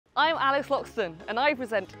I'm Alice Loxton and I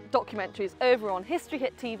present documentaries over on History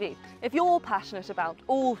Hit TV. If you're passionate about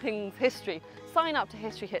all things history, sign up to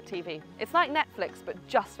History Hit TV. It's like Netflix, but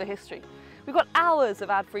just for history. We've got hours of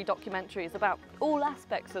ad-free documentaries about all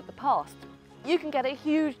aspects of the past. You can get a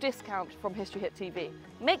huge discount from History Hit TV.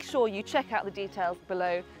 Make sure you check out the details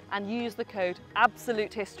below and use the code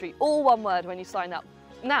ABSOLUTEHISTORY, all one word, when you sign up.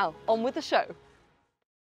 Now, on with the show.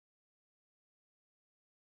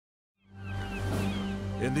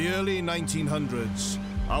 In the early 1900s,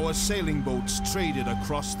 our sailing boats traded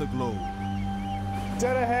across the globe.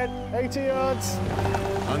 Dead ahead, 80 yards.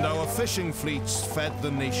 And our fishing fleets fed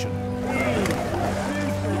the nation.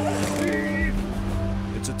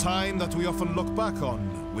 It's a time that we often look back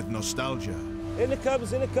on with nostalgia. In it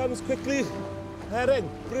comes, quickly. Herring,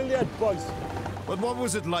 brilliant, boys. But what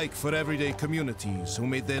was it like for everyday communities who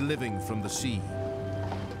made their living from the sea?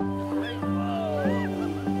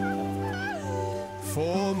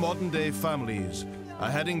 4 modern-day families are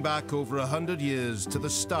heading back over 100 years to the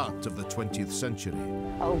start of the 20th century.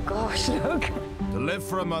 Oh gosh, look! To live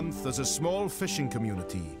for a month as a small fishing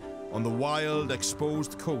community on the wild,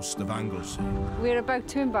 exposed coast of Anglesey. We're about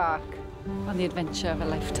to embark on the adventure of a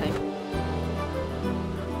lifetime.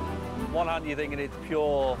 One hand you're thinking it's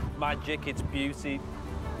pure magic, it's beauty.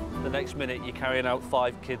 The next minute you're carrying out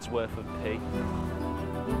 5 kids' worth of pee.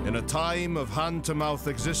 In a time of hand-to-mouth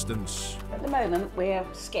existence. At the moment, we're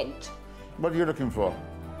skint. What are you looking for?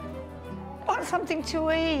 Want something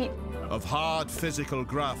to eat. Of hard physical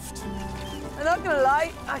graft. I'm not gonna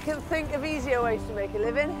lie, I can think of easier ways to make a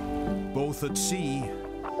living. Both at sea.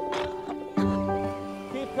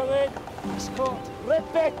 Keep coming. It's caught.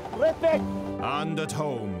 Rip it. And at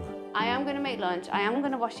home. I am going to make lunch, I am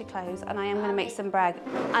going to wash your clothes, and I am going to make some bread.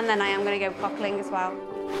 And then I am going to go cockling as well.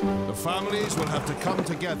 The families will have to come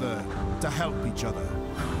together to help each other.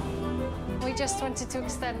 We just wanted to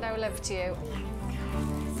extend our love to you.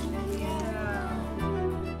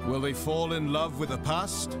 Will they fall in love with the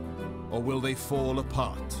past, or will they fall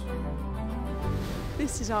apart?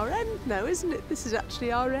 This is our end now, isn't it? This is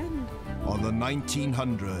actually our end. On the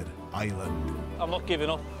 1900 island. I'm not giving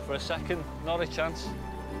up for a second, not a chance.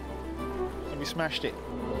 And we smashed it.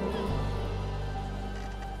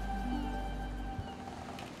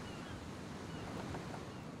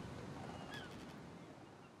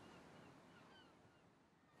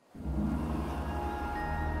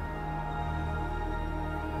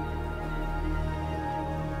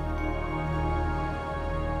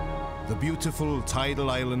 The beautiful tidal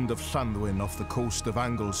island of Llanddwyn off the coast of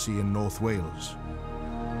Anglesey in North Wales.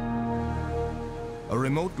 A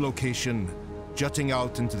remote location jutting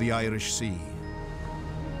out into the Irish Sea.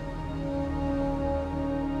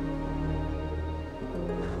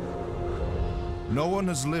 No one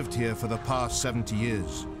has lived here for the past 70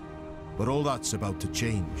 years, but all that's about to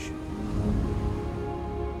change.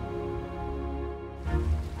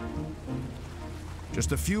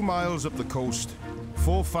 Just a few miles up the coast,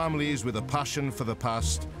 4 families with a passion for the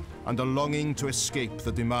past and a longing to escape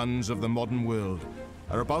the demands of the modern world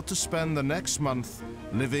are about to spend the next month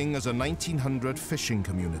living as a 1900 fishing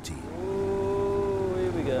community. Oh,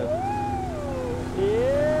 here we go.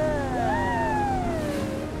 Yeah!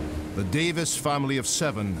 The Davies family of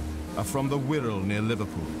 7 are from the Wirral near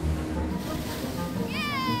Liverpool.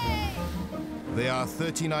 Yay! They are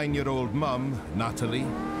 39-year-old mum, Natalie,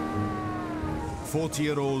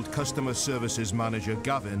 40-year-old customer services manager,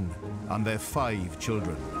 Gavin, and their 5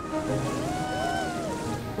 children.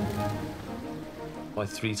 My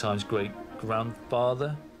 3 times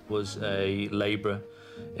great-grandfather was a labourer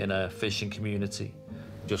in a fishing community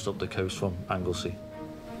just up the coast from Anglesey.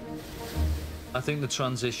 I think the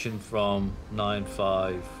transition from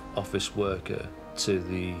 9-5 office worker to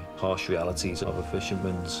the harsh realities of a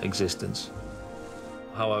fisherman's existence.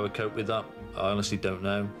 How I would cope with that, I honestly don't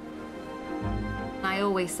know. I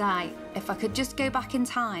always say, if I could just go back in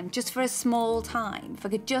time, just for a small time, if I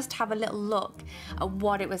could just have a little look at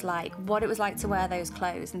what it was like to wear those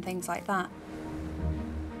clothes and things like that.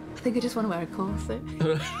 I think I just want to wear a corset.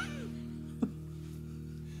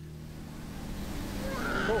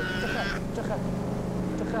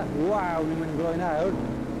 Wow, ni'n mynd gloi nawr.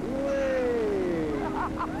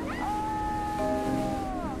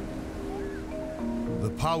 The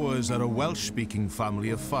Powers are a Welsh-speaking family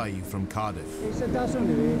of 5 from Cardiff.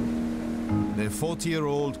 Their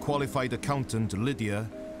 40-year-old qualified accountant, Lydia,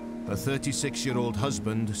 her 36-year-old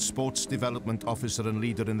husband, sports development officer and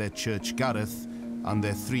leader in their church, Gareth, and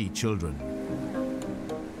their 3 children.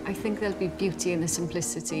 I think there'll be beauty in the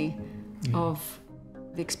simplicity of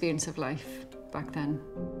the experience of life back then.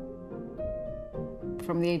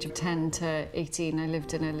 From the age of 10 to 18, I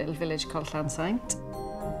lived in a little village called Llanddwyn.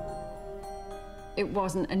 It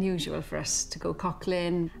wasn't unusual for us to go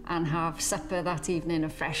cockling and have supper that evening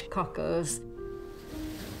of fresh cockles.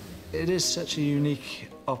 It is such a unique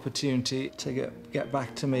opportunity to get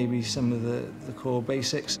back to maybe some of the core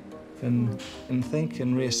basics and think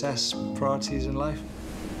and reassess priorities in life.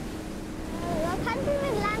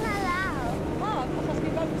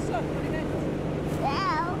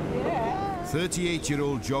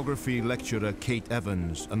 38-year-old geography lecturer Kate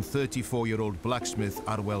Evans and 34-year-old blacksmith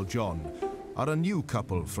Arwel John are a new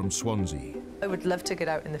couple from Swansea. I would love to get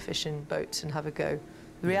out in the fishing boats and have a go.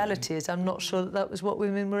 The reality is I'm not sure that was what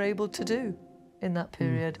women were able to do in that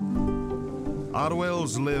period.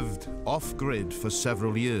 Arwel's lived off-grid for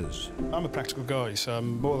several years. I'm a practical guy, so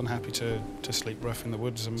I'm more than happy to sleep rough in the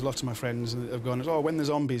woods. And lots of my friends have gone, oh, when the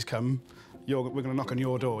zombies come, we're going to knock on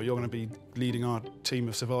your door, you're going to be leading our team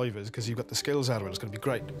of survivors because you've got the skills, Arwel, it's going to be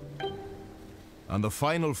great. And the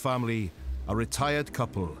final family, a retired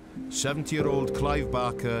couple, 70-year-old Clive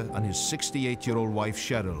Barker and his 68-year-old wife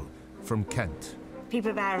Cheryl from Kent.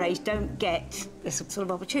 People of our age don't get this sort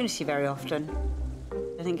of opportunity very often.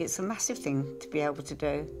 I think it's a massive thing to be able to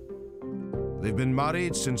do. They've been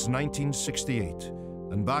married since 1968,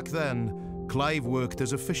 and back then, Clive worked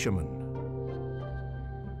as a fisherman.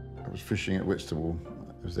 I was fishing at Whitstable.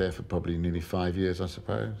 I was there for probably nearly 5 years, I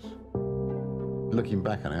suppose. Looking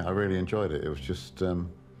back on it, I really enjoyed it. It was just, it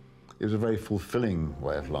was a very fulfilling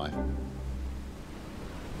way of life.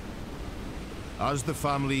 As the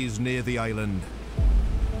families near the island,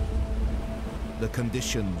 the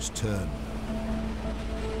conditions turn.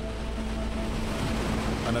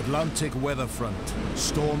 An Atlantic weather front,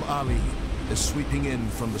 Storm Ali, is sweeping in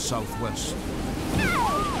from the southwest.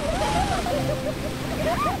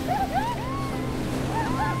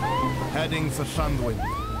 Heading for Llanddwyn,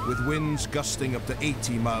 with winds gusting up to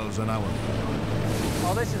 80 miles an hour.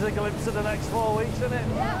 Oh, this is a glimpse of the next 4 weeks, isn't it?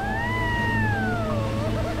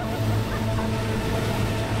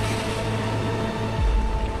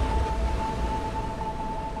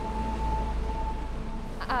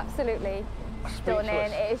 Absolutely stunning.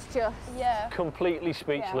 It is just completely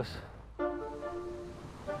speechless.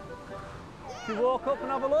 You walk up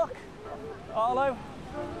and have a look, Arlo.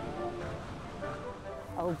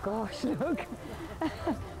 Oh gosh, look.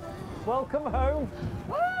 Welcome home.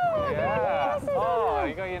 Yeah. Oh,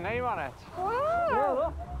 you got your name on it.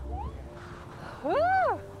 Wow. Yeah,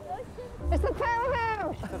 look. It's the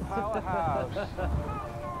powerhouse. The powerhouse.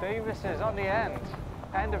 Davies is on the end.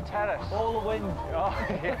 End of terrace. All the wind. Oh,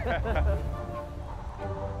 yeah.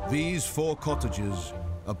 These 4 cottages,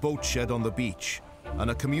 a boat shed on the beach,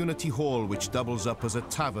 and a community hall which doubles up as a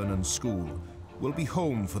tavern and school will be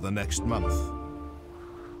home for the next month.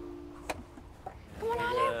 Come on,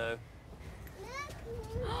 Arlo.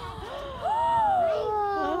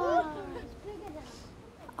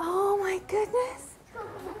 Oh my goodness.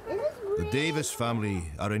 The Davies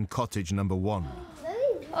family are in cottage number 1.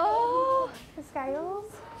 Oh, the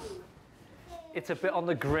scales. It's a bit on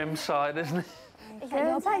the grim side, isn't it? Is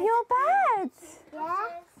that your bed? Yeah.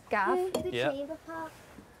 Gav? Yeah.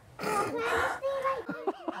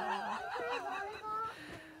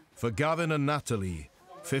 For Gavin and Natalie,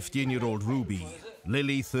 15-year-old Ruby,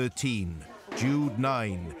 Lily 13, Jude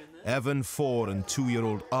 9, Evan 4 and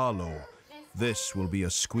 2-year-old Arlo, this will be a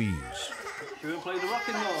squeeze. Should we play the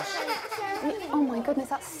rocking horse? Oh my goodness,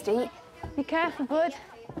 that's steep. Be careful, bud.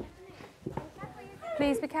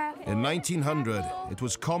 Please be careful. In 1900, it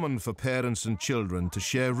was common for parents and children to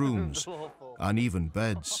share rooms and even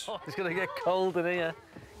beds. It's going to get cold in here.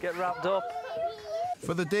 Get wrapped up.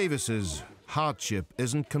 For the Davieses, hardship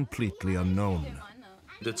isn't completely unknown.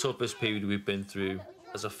 The toughest period we've been through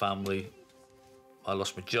as a family, I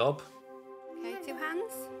lost my job. Okay, 2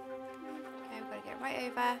 hands. Okay, we've got to get right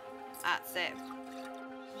over. That's it.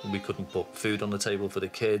 We couldn't put food on the table for the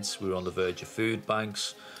kids. We were on the verge of food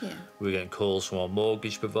banks. Yeah. We were getting calls from our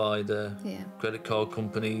mortgage provider, credit card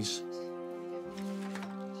companies.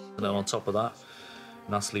 And then on top of that,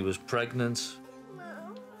 Natalie was pregnant.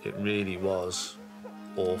 It really was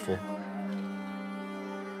awful.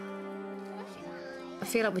 I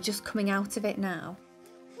feel like we're just coming out of it now.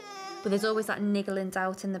 But there's always that niggling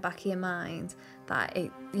doubt in the back of your mind that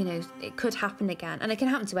it, you know, it could happen again. And it can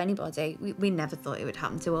happen to anybody. We never thought it would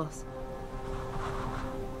happen to us.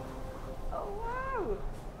 Oh, wow.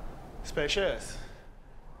 Spacious.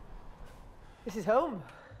 This is home.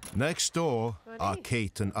 Next door are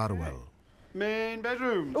Kate and Arwel. Main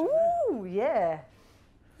bedroom. Ooh, yeah.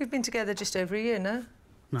 We've been together just over a year now.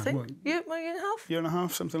 No, I think. what? Year and a half? Year and a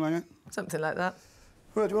half, something like that. Something like that.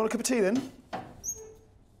 Well, do you want a cup of tea then?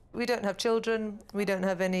 We don't have children. We don't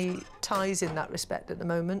have any ties in that respect at the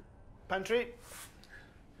moment. Pantry.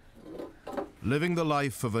 Living the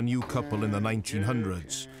life of a new couple in the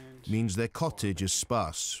 1900s means their cottage is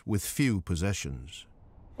sparse, with few possessions.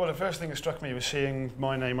 Well, the first thing that struck me was seeing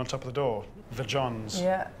my name on top of the door, the Johns.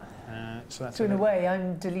 Yeah. So that's So in a way,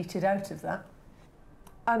 I'm deleted out of that.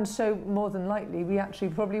 And so, more than likely, we actually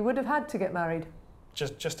probably would have had to get married.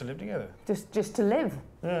 Just to live together? Just to live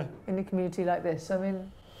Yeah. in a community like this. I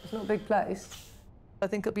mean, it's not a big place. I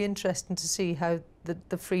think it'll be interesting to see how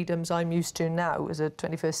the freedoms I'm used to now as a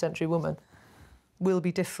 21st century woman will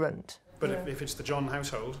be different. But if it's the John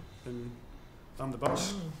household, then I'm the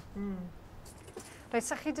boss. Reit,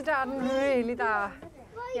 sa chi dy darn really da.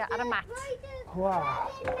 Ie, ar y mat. Wow.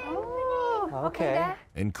 Oh, OK.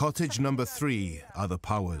 In cottage number 3 are the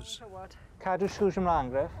Powers. Cadw siws ymlaen,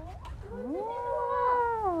 Griff.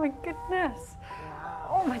 Oh, my goodness.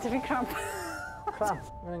 Oh, mae dy fi cramp. Cramp.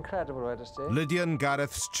 Mae'n incredible, wedys ti. Lydia and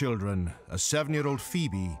Gareth's children, a 7-year-old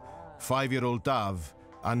Phoebe, 5-year-old Dav,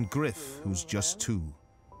 and Griff, who's just 2.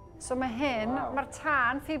 So mae hyn, mae'r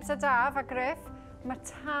tân, Phoebes a Daf a Griff, mae'r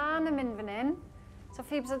tân yn mynd fan hyn. So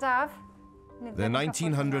Phoebes a Daf. Their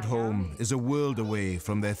 1900 home is a world away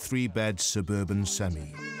from their 3-bed suburban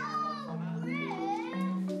semi.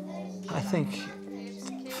 I think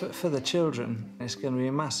for the children, it's going to be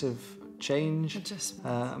a massive change,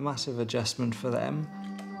 a massive adjustment for them.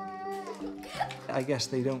 I guess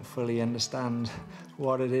they don't fully understand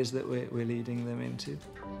what it is that we're leading them into.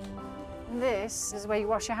 This is where you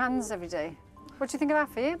wash your hands every day. What do you think of that,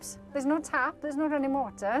 Phoebes? There's no tap, there's no running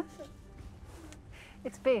water.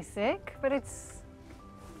 It's basic, but it's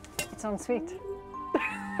en suite.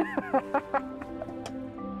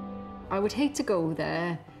 I would hate to go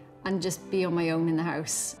there and just be on my own in the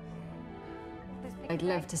house. I'd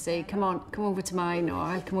love to say, come on, come over to mine, or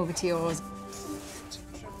I'll come over to yours.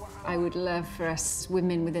 I would love for us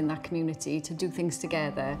women within that community to do things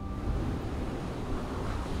together.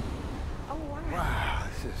 Oh, wow. Wow,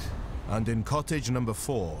 this is... And in cottage number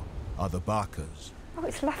 4 are the Barkers. Oh,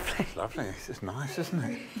 it's lovely. It's lovely. This is nice, isn't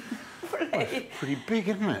it? Well, it's pretty big,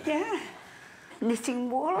 isn't it? Yeah. Knitting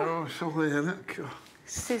wool. Oh, it's all there, look.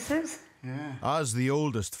 Scissors. Yeah. As the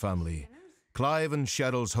oldest family, Clive and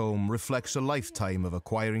Cheryl's home reflects a lifetime of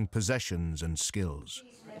acquiring possessions and skills.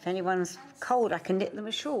 If anyone's cold, I can knit them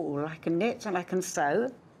a shawl. I can knit and I can sew.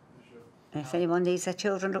 And if anyone needs their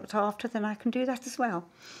children looked after, then I can do that as well.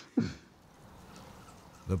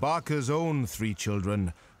 The Barkers' own 3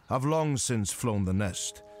 children have long since flown the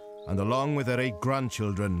nest, and along with their 8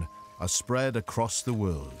 grandchildren, are spread across the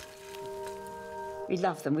world. We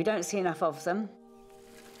love them. We don't see enough of them.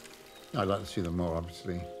 I'd like to see them more,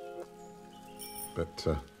 obviously. But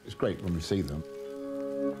it's great when we see them.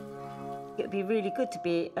 It'd be really good to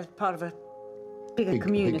be as part of a bigger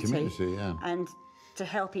community. Big community, yeah. And to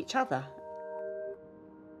help each other.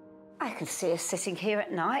 I can see us sitting here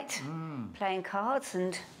at night, playing cards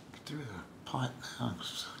and... Do a pipe now,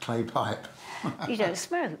 clay pipe. You don't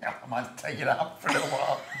smoke. I might take it up for a little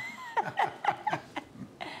while.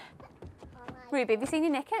 Ruby, have you seen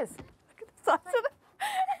your knickers? Look at the size of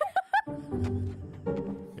them.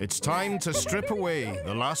 It's time to strip away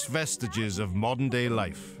the last vestiges of modern-day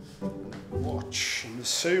life. Watch. I'm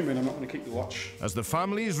assuming I'm not going to keep the watch. As the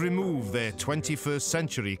families remove their 21st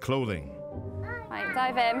century clothing. Right,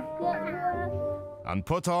 dive in. And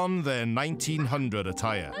put on their 1900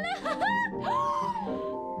 attire.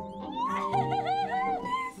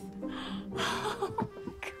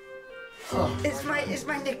 It's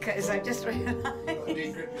my knickers, I just realised.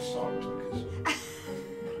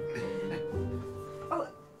 Oh,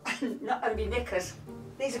 not only knickers,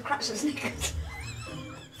 these are Crutch's knickers.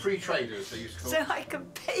 Free traders, they used to call So I can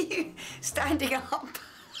pay you standing up.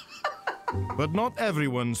 But not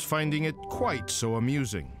everyone's finding it quite so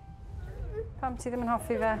amusing. Pam ti ddim yn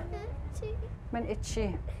hoffi fe? Mae'n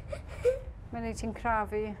itchy. Mae'n neud ti'n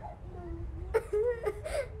crafu.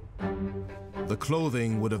 The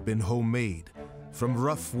clothing would have been homemade, from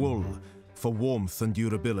rough wool, for warmth and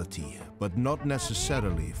durability, but not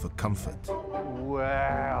necessarily for comfort.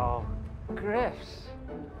 Well, Griffs,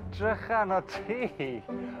 drychan o ti.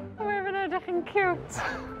 Mae fe'n edrych yn cute.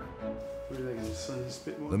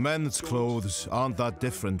 The men's clothes aren't that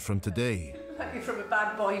different from today. Like you're from a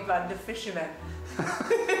bad boy band of fishermen.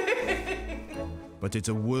 But it's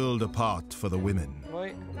a world apart for the women.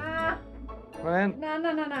 Wait. Na. When?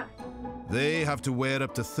 Na. They have to wear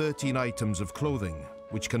up to 13 items of clothing,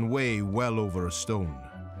 which can weigh well over a stone.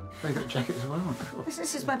 They've got jackets as well.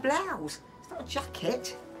 This is my blouse. It's not a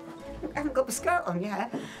jacket. I haven't got my skirt on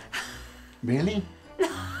yet. Really?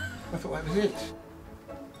 I thought that was it.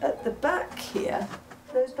 At the back here,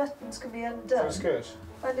 those buttons can be undone. That's good.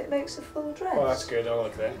 And it makes a full dress. Oh, that's good. I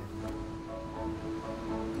like that.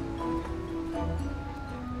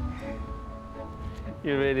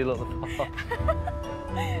 You really look the part.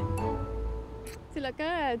 Does it look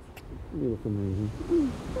good? You look amazing.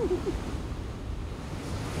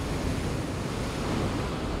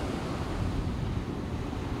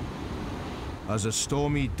 As a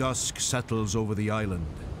stormy dusk settles over the island,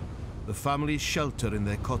 the families shelter in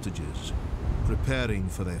their cottages, preparing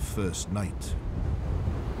for their first night.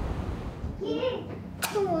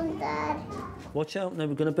 Come on, Dad. Watch out, now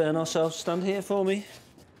we're going to burn ourselves. Stand here for me.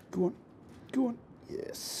 Go on, go on.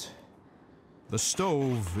 Yes. The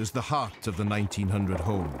stove is the heart of the 1900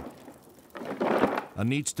 home and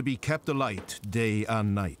needs to be kept alight day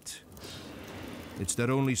and night. It's their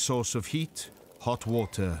only source of heat, hot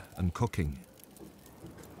water and cooking.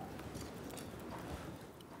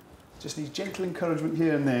 Just needs gentle encouragement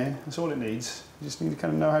here and there. That's all it needs. You just need to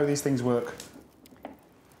kind of know how these things work.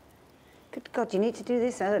 Good God, you need to do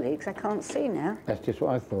this early because I can't see now. That's just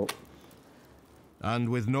what I thought. And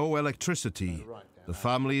with no electricity, the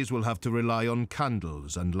families will have to rely on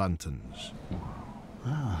candles and lanterns.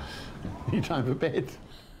 Ah, need time for bed.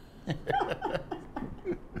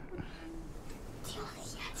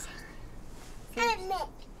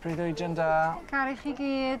 Breuddwydyn da. Cari chi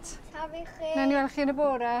gyd. Cari chi. Nawn ni weld chi yn y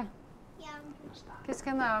bore. Iawn.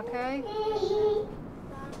 Cysgu dda, oce?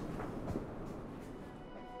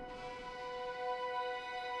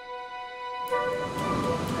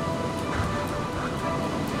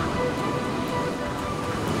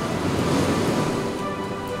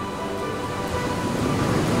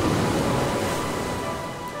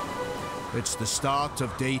 It's the start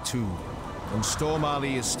of day 2, and Storm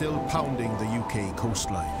Alley is still pounding the UK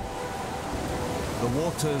coastline. The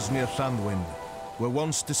waters near Llanddwyn were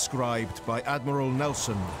once described by Admiral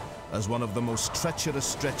Nelson as one of the most treacherous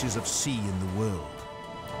stretches of sea in the world.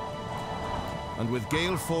 And with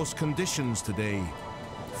gale force conditions today,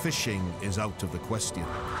 fishing is out of the question.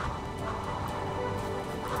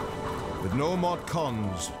 With no mod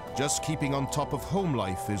cons, just keeping on top of home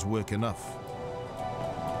life is work enough.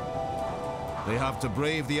 They have to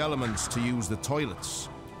brave the elements to use the toilets,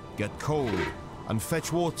 get cold, and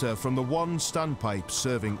fetch water from the one standpipe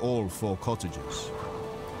serving all 4 cottages.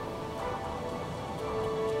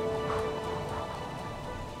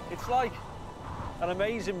 It's like an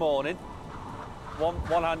amazing morning. One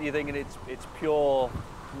hand you're thinking it's pure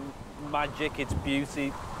magic, it's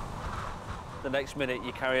beauty. The next minute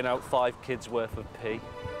you're carrying out 5 kids worth of pee.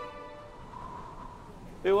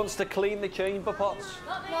 Who wants to clean the chamber pots?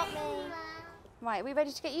 Not me. Right, are we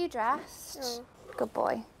ready to get you dressed? Mm. Good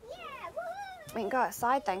boy. We can go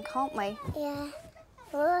outside then, can't we? Yeah.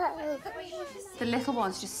 The little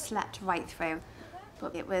ones just slept right through.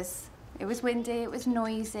 But it was windy, it was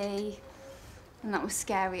noisy, and that was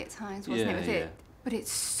scary at times, wasn't it? Yeah. But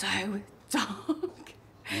it's so dark.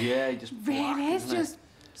 Yeah, just black, really is isn't it?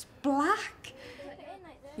 just black.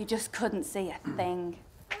 You just couldn't see a thing.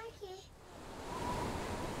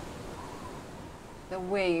 The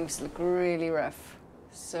waves look really rough,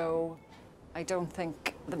 so I don't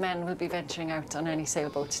think the men will be venturing out on any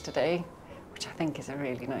sailboats today, which I think is a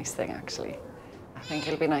really nice thing, actually. I think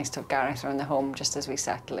it'll be nice to have Gareth around the home just as we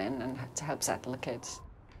settle in and to help settle the kids.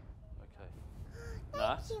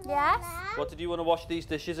 Nat? Yes? What did you want to wash these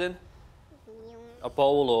dishes in? A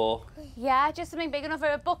bowl or? Yeah, just something big enough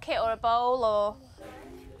for a bucket or a bowl or...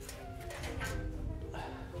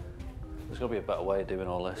 There's got to be a better way of doing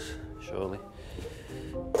all this, surely.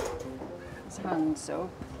 It's hand soap.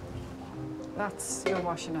 That's your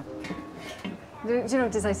washing up. Do you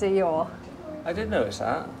notice I say your? I did notice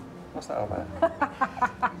that. What's that all about?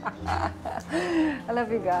 I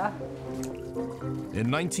love you, Gar. In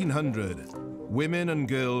 1900, women and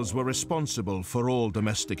girls were responsible for all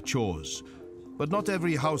domestic chores, but not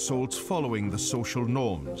every household's following the social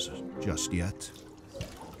norms just yet.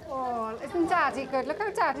 Oh, isn't Daddy good? Look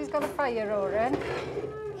how Daddy's got a fire roaring.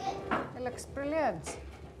 It looks brilliant.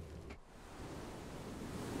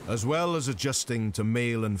 As well as adjusting to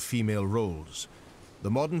male and female roles, the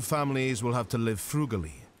modern families will have to live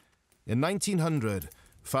frugally. In 1900,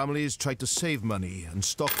 families tried to save money and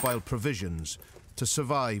stockpile provisions to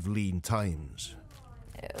survive lean times.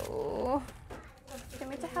 Ew. Do you want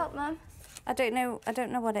me to help, Mum? I don't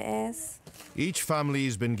know what it is. Each family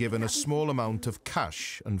has been given a small amount of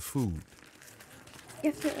cash and food.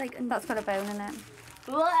 You have to like... That's got a bone in it.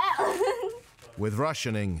 With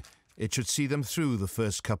rationing, it should see them through the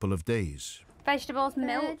first couple of days. Vegetables,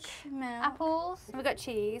 milk, apples. We've got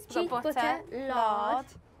cheese, we've got butter, lard.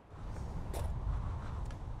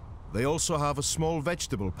 They also have a small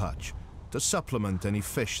vegetable patch to supplement any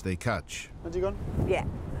fish they catch. Have you gone? Yeah,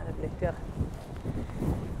 lovely. Diolch.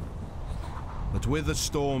 But with the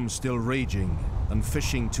storm still raging and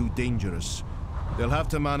fishing too dangerous, They'll have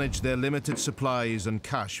to manage their limited supplies and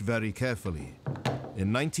cash very carefully.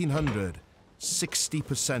 In 1900,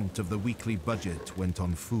 60% of the weekly budget went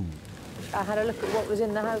on food. I had a look at what was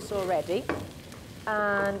in the house already,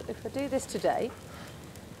 and if I do this today,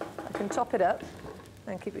 I can top it up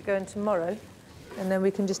and keep it going tomorrow, and then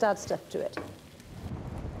we can just add stuff to it.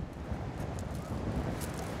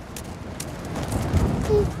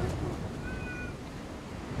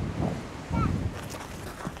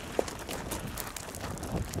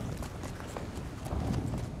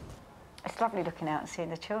 It's lovely looking out and seeing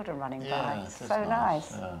the children running by. It's so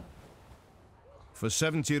nice. Yeah. For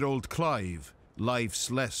 70-year-old Clive,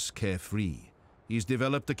 life's less carefree. He's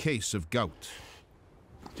developed a case of gout.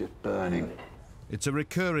 Just burning. It's a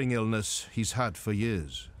recurring illness he's had for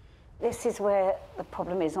years. This is where the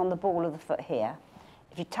problem is, on the ball of the foot here.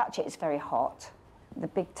 If you touch it, it's very hot. The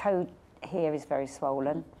big toe here is very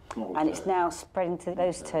swollen, and it's now spreading to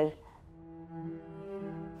those two.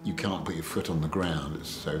 You can't put your foot on the ground, it's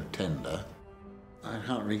so tender. I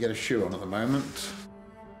can't really get a shoe on at the moment.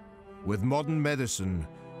 With modern medicine,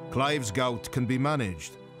 Clive's gout can be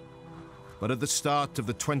managed. But at the start of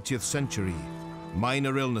the 20th century,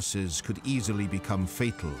 minor illnesses could easily become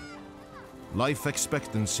fatal. Life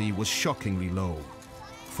expectancy was shockingly low.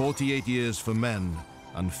 48 years for men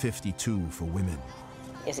and 52 for women.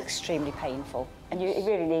 It's extremely painful, and he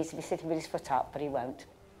really needs to be sitting with his foot up, but he won't.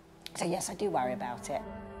 So yes, I do worry about it.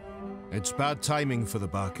 It's bad timing for the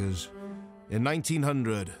Barkers. In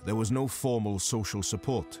 1900, there was no formal social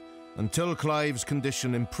support. Until Clive's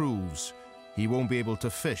condition improves, he won't be able to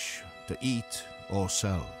fish, to eat or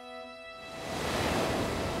sell.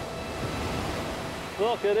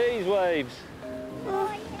 Look at these waves.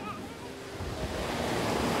 Oh,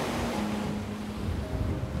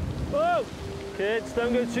 Whoa! Kids,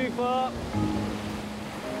 don't go too far.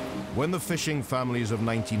 When the fishing families of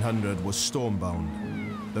 1900 were stormbound,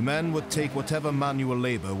 the men would take whatever manual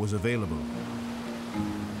labor was available.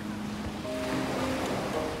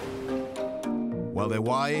 While their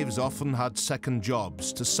wives often had second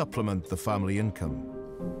jobs to supplement the family income.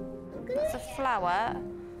 There's a flour,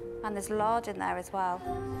 and there's lard in there as well.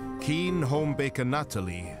 Keen home baker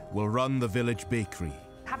Natalie will run the village bakery.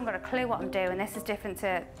 I haven't got a clue what I'm doing. This is different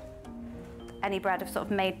to any bread I've sort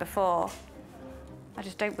of made before. I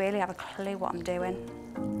just don't really have a clue what I'm doing.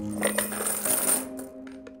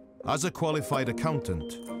 As a qualified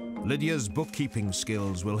accountant, Lydia's bookkeeping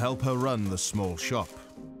skills will help her run the small shop.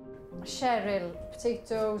 Cheryl,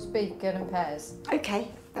 potatoes, bacon and pears. OK,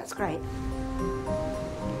 that's great.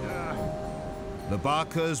 The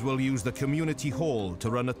Barkers will use the community hall to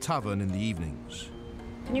run a tavern in the evenings.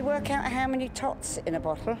 Can you work out how many tots in a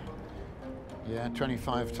bottle? Yeah,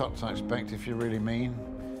 25 tots, I expect, if you're really mean.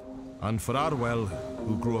 And for Arwel,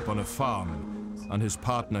 who grew up on a farm, and his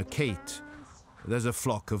partner Kate, there's a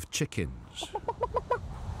flock of chickens.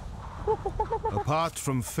 Apart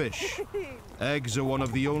from fish, eggs are one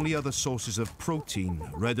of the only other sources of protein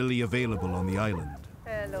readily available on the island.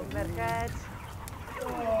 Hello, Merced.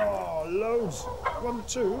 Oh, loads. 1,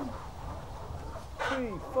 2, 3,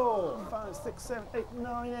 4, 5, 6, 7, 8,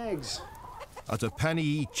 9 eggs. At a penny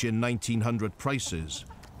each in 1900 prices,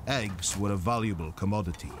 eggs were a valuable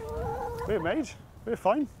commodity. We're made. We're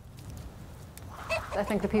fine. I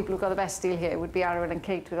think the people who got the best deal here would be Arwel and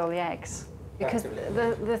Kate with all the eggs. Because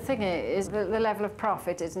the thing is, the level of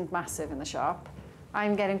profit isn't massive in the shop.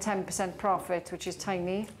 I'm getting 10% profit, which is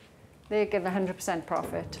tiny. They're getting 100%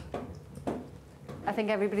 profit. I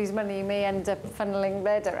think everybody's money may end up funneling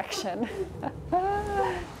their direction.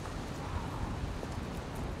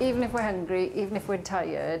 Even if we're hungry, even if we're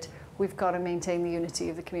tired, we've got to maintain the unity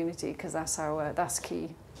of the community, because that's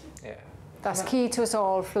key. Yeah. That's key to us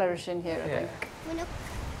all flourishing here, I think. we're not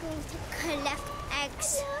going to collect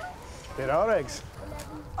eggs. There are eggs.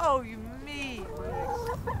 Oh, you mean?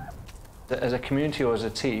 As a community or as a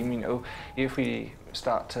team, you know, if we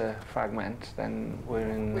start to fragment, then we're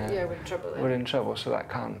in trouble. we're in trouble. So that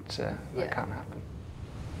can't happen.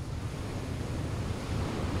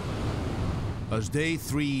 As day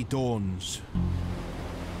 3 dawns,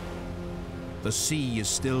 the sea is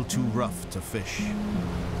still too rough to fish.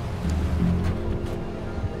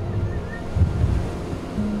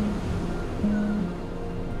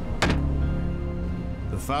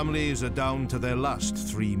 The families are down to their last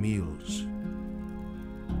 3 meals.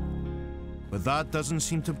 But that doesn't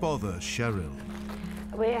seem to bother Cheryl.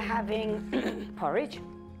 We're having porridge,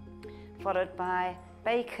 followed by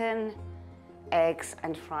bacon, eggs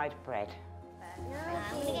and fried bread.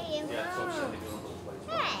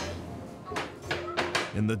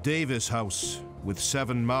 In the Davies house, with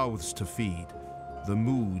 7 mouths to feed, the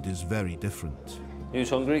mood is very different. Who's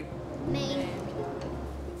hungry? Me.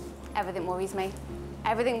 Everything worries me.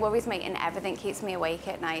 Everything worries me and everything keeps me awake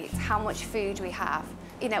at night. How much food we have.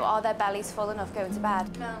 You know, are their bellies full enough going to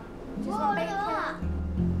bed? No. Just want bacon.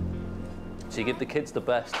 So you give the kids the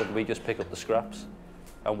best and we just pick up the scraps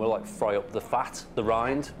and we'll like fry up the fat, the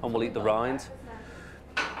rind, and we'll eat the rind.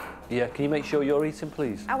 Yeah, can you make sure you're eating,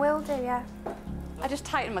 please? I will do, yeah. I just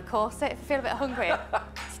tighten my corset. If I feel a bit hungry,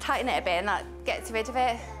 just tighten it a bit and that gets rid of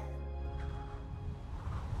it.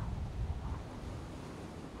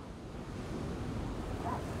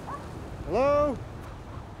 Hello?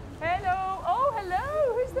 Hello. Oh,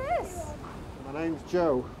 hello. Who's this? My name's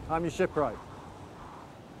Joe. I'm your shipwright.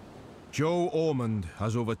 Joe Ormond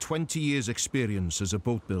has over 20 years' experience as a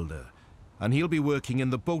boat builder, and he'll be working in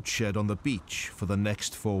the boat shed on the beach for the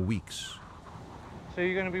next 4 weeks. So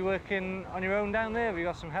you're going to be working on your own down there? Have you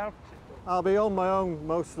got some help? I'll be on my own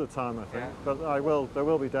most of the time, I think, but there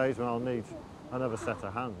will be days when I'll need another set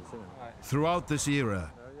of hands. You know. Throughout this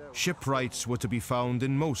era, shipwrights were to be found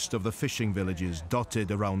in most of the fishing villages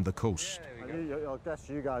dotted around the coast. I guess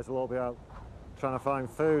you guys will all be out trying to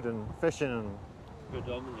find food and fishing and...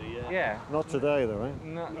 Predominantly, yeah. Yeah. Not today, though, right?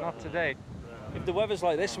 Not today. If the weather's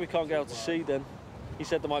like this and we can't get out to sea, then he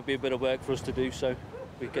said there might be a bit of work for us to do, so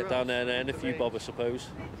we get down there and earn a few bob, I suppose.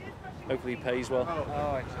 Hopefully he pays well,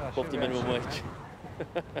 above the minimum wage.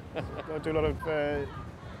 I do a lot of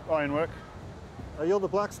iron work. You're the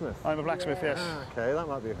blacksmith? I'm a blacksmith, yes. OK, that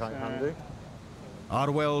might be quite handy.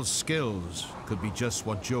 Arwel's skills could be just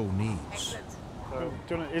what Joe needs.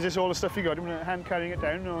 Is this all the stuff you got? Do you want a hand carrying it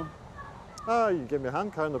down, or...? Oh, you can give me a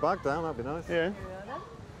hand carrying the bag down, that'd be nice. Yeah.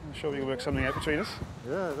 I'm sure we can work something out between us.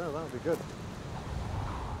 Yeah, no, that'd be good.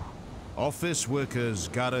 Office workers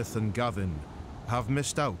Gareth and Gavin have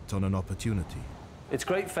missed out on an opportunity. It's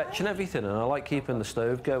great fetching everything, and I like keeping the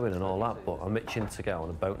stove going and all that, but I'm itching to get on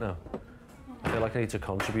a boat now. I feel like I need to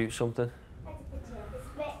contribute something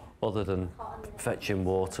other than fetching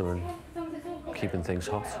water and keeping things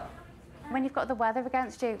hot. When you've got the weather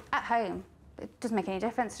against you at home, it doesn't make any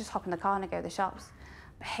difference. Just hop in the car and go to the shops.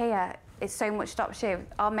 But here, it's so much stops you.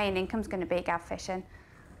 Our main income's going to be gav fishing.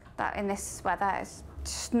 That in this weather, it's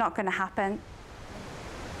just not going to happen.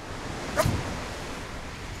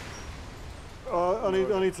 I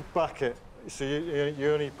need to back it. So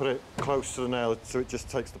you only put it close to the nail, so it just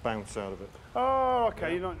takes the bounce out of it. Oh,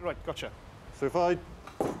 OK, you're not... Right, gotcha. So if I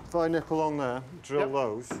nip along there, drill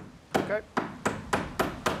those... OK.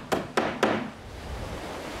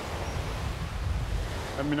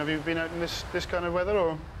 I mean, have you been out in this kind of weather,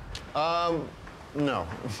 or...? No.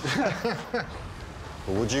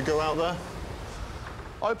 Well, would you go out there?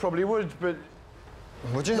 I probably would, but...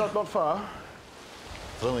 Would you? Not far.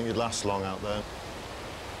 I don't think you'd last long out there.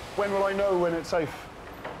 When will I know when it's safe?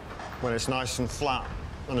 When it's nice and flat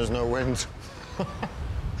and there's no wind.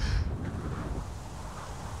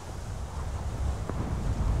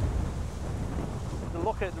 To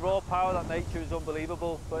look at the raw power of that nature is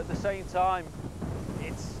unbelievable, but at the same time,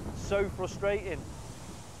 it's so frustrating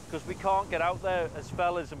because we can't get out there as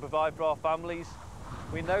fellas and provide for our families.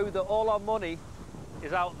 We know that all our money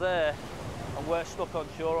is out there and we're stuck on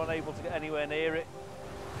shore, unable to get anywhere near it.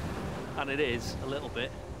 And it is, a little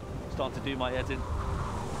bit, starting to do my head in.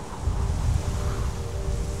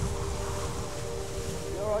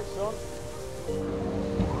 You all right, son?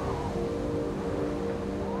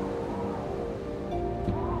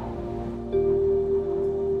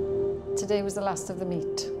 Today was the last of the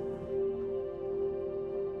meat.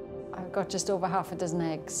 I've got just over half a dozen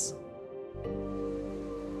eggs.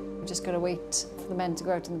 We've just got to wait for the men to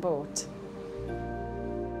go out in the boat.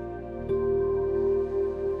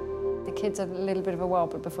 The kids had a little bit of a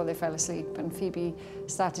wobble before they fell asleep, and Phoebe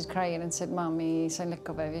started crying and said, Mummy, sa'n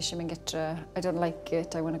licio fe, fi eisiau mynd gytre. I don't like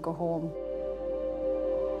it, I want to go home.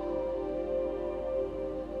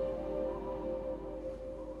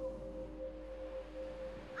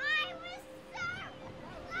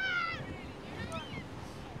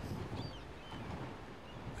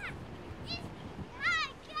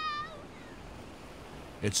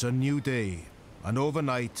 It's a new day, and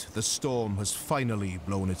overnight the storm has finally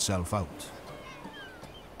blown itself out.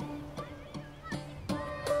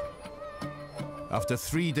 After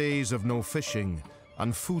 3 days of no fishing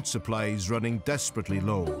and food supplies running desperately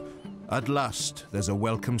low, at last there's a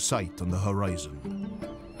welcome sight on the horizon.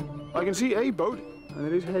 I can see a boat, and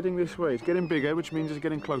it is heading this way. It's getting bigger, which means it's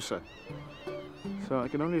getting closer. So I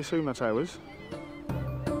can only assume that's ours.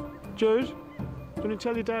 Jude, can you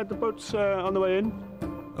tell your dad the boat's on the way in?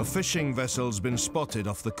 A fishing vessel's been spotted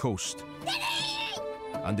off the coast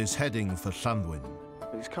and is heading for Llanddwyn.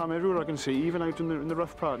 It's calm everywhere I can see, even out in the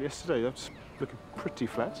rough part yesterday. That's looking pretty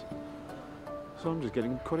flat. So I'm just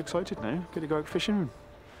getting quite excited now. Going to go out fishing.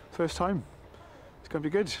 First time. It's going to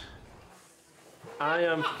be good. I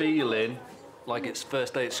am feeling like it's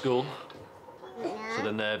first day at school. So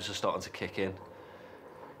the nerves are starting to kick in.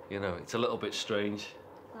 You know, it's a little bit strange.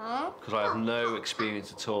 Because I have no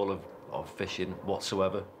experience at all of fishing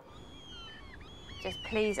whatsoever. Just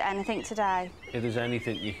please, anything today. If there's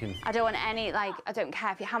anything you can... I don't want any, like, I don't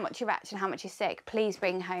care how much you're wretched and how much you're sick. Please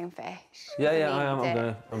bring home fish. Yeah, I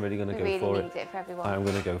am. I'm really going to go for it. We really need it for everyone. I am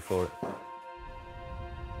going to go for it.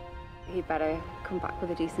 He'd better come back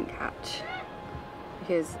with a decent catch.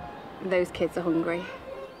 Because those kids are hungry.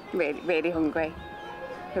 Really, really hungry.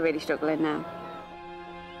 They're really struggling now.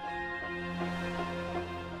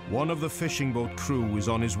 One of the fishing boat crew is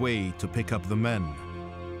on his way to pick up the men.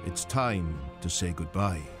 It's time to say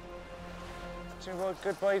goodbye. Say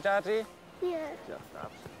goodbye, Daddy. Yeah.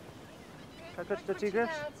 How good's the tigers?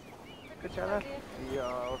 Good job.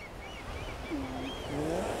 Yeah.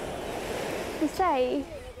 You safe?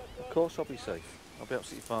 Of course I'll be safe. I'll be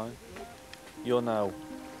absolutely fine. You're now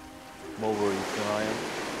more worried than I am.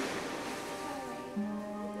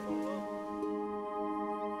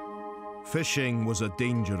 Fishing was a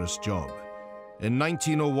dangerous job. In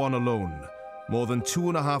 1901 alone, more than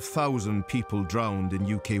 2,500 people drowned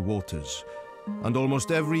in UK waters, and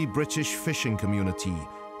almost every British fishing community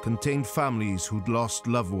contained families who'd lost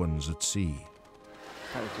loved ones at sea.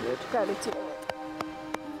 Gratitude.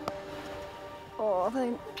 O,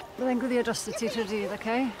 byddai'n gwylio dros y ti trwy'r dydd,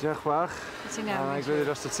 OK? Diolch bach. Ti'n iawn. Mae'n gwylio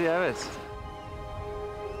dros y ti hefyd.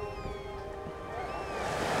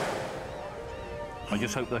 I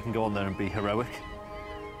just hope they can go on there and be heroic.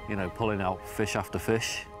 You know, pulling out fish after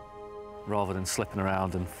fish, rather than slipping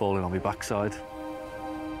around and falling on my backside.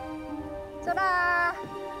 Ta-da!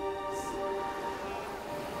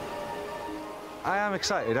 I am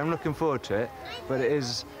excited, I'm looking forward to it, but it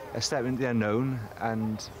is a step into the unknown,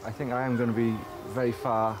 and I think I am going to be very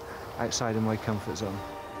far outside of my comfort zone.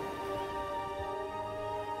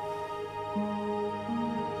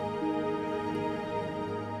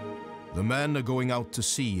 The men are going out to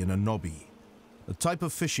sea in a nobby, a type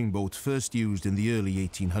of fishing boat first used in the early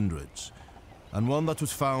 1800s, and one that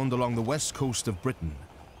was found along the west coast of Britain,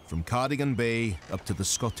 from Cardigan Bay up to the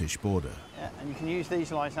Scottish border. Yeah, and you can use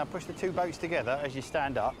these lines now. Push the two boats together as you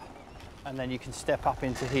stand up, and then you can step up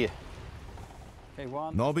into here. Okay,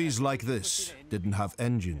 one. Nobbies like this didn't have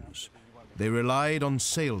engines. They relied on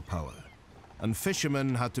sail power, and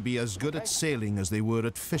fishermen had to be as good at sailing as they were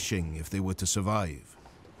at fishing if they were to survive.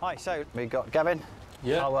 Hi, so we've got Gavin.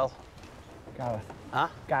 Yeah. Arwel. Gareth. Huh?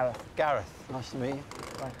 Gareth. Gareth. Nice to meet you.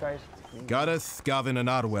 Likewise. Gareth, Gavin and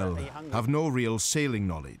Arwel have no real sailing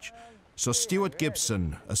knowledge, so Stuart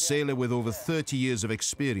Gibson, a sailor with over 30 years of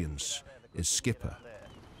experience, is skipper.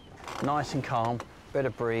 Nice and calm, bit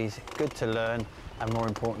of breeze, good to learn, and more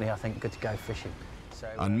importantly, I think, good to go fishing.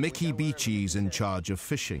 And Mickey Beachy's in charge of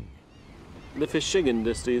fishing. The fishing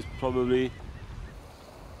industry is probably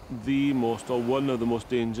the most, or one of the most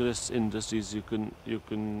dangerous industries you can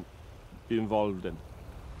be involved in.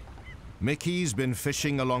 Mickey's been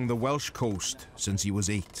fishing along the Welsh coast since he was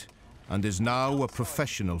 8 and is now a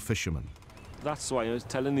professional fisherman. That's why I was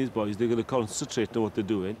telling these boys they're going to concentrate on what they're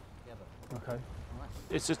doing. Okay.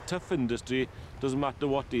 It's a tough industry, doesn't matter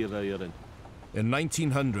what era you're in. In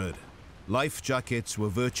 1900, life jackets were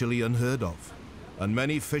virtually unheard of, and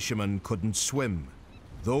many fishermen couldn't swim.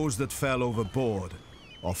 Those that fell overboard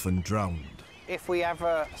often drowned. If we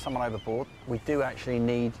have someone overboard, we do actually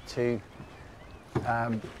need to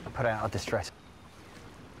put out a distress.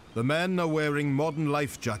 The men are wearing modern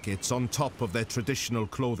life jackets on top of their traditional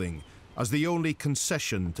clothing as the only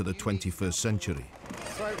concession to the 21st century.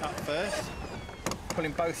 Throat up first,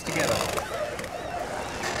 pulling both together.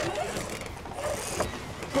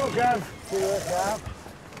 Go, Gav. Good work, Gav.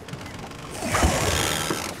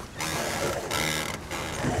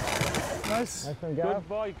 Nice. Nice one, Gav. Good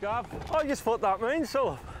boy, Gav. I just put that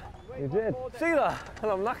mainsail. You did. See that?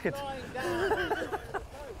 And I'm knackered.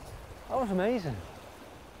 That was amazing.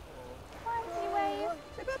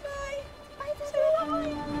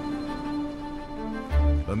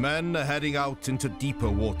 The men are heading out into deeper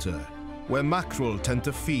water, where mackerel tend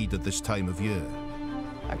to feed at this time of year.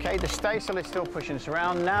 Okay, the staysail is still pushing us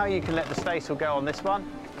around. Now you can let the staysail go on this one.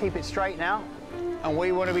 Keep it straight now. And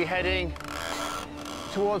we want to be heading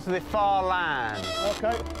towards the far land.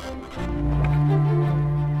 Okay.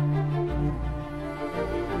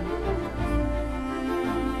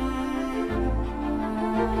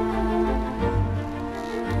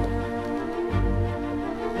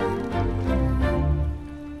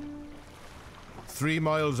 3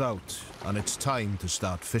 miles out, and it's time to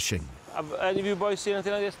start fishing. Have any of you boys seen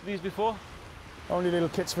anything like these before? Only little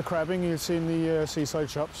kits for crabbing you'll see in the seaside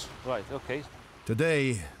shops. Right, okay.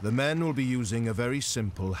 Today, the men will be using a very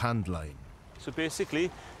simple hand line. So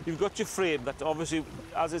basically, you've got your frame that obviously,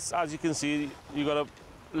 as you can see, you've got a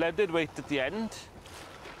leaded weight at the end,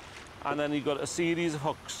 and then you've got a series of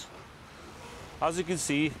hooks. As you can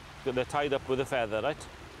see, they're tied up with a feather, right?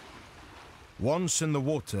 Once in the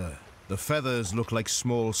water, the feathers look like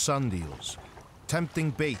small sand eels,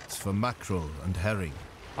 tempting bait for mackerel and herring.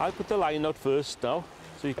 I'll put the line out first now,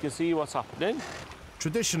 so you can see what's happening.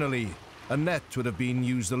 Traditionally, a net would have been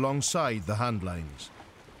used alongside the hand lines,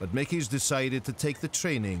 but Mickey's decided to take the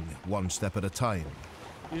training one step at a time.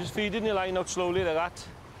 You're just feeding your line out slowly like that.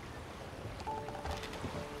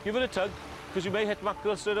 Give it a tug, because you may hit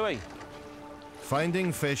mackerel straight away.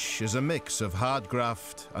 Finding fish is a mix of hard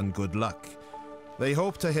graft and good luck. They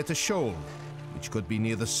hope to hit a shoal, which could be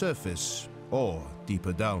near the surface or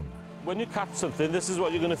deeper down. When you catch something, this is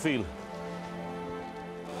what you're going to feel.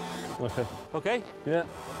 Okay. Okay? Yeah.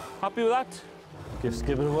 Happy with that?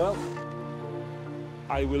 Give it a whirl.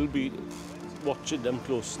 I will be watching them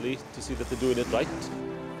closely to see that they're doing it right.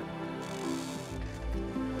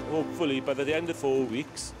 Hopefully, by the end of 4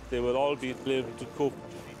 weeks, they will all be able to cope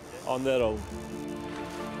on their own.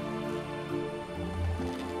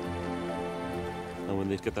 And when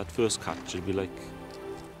they get that first catch, it'll be like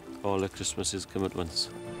all their Christmases come at once.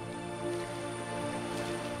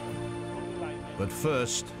 But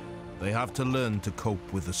first, they have to learn to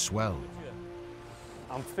cope with the swell.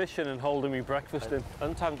 I'm fishing and holding me breakfast in.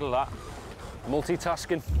 Untangle that.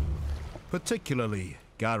 Multitasking. Particularly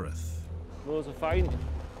Gareth. Those are fine.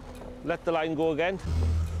 Let the line go again.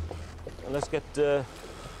 And let's get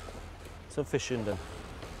some fishing done.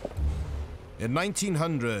 In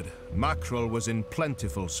 1900, mackerel was in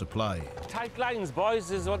plentiful supply. Tight lines, boys,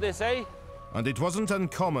 is what they say. And it wasn't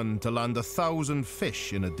uncommon to land 1,000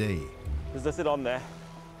 fish in a day. There's nothing on there.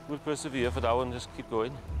 We'll persevere for now and just keep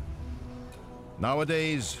going.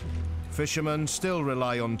 Nowadays, fishermen still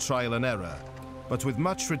rely on trial and error, but with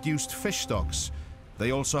much reduced fish stocks,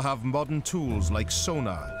 they also have modern tools like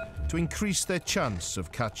sonar to increase their chance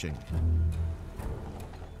of catching.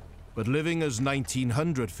 But living as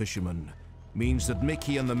 1900 fishermen means that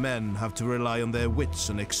Mickey and the men have to rely on their wits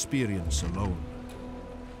and experience alone.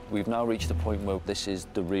 We've now reached the point where this is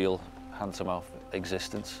the real hand-to-mouth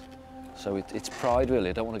existence. So it's pride, really.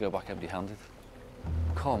 I don't want to go back empty-handed.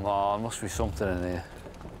 Come on, must be something in here.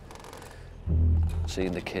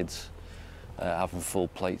 Seeing the kids having full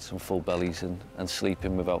plates and full bellies and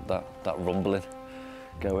sleeping without that rumbling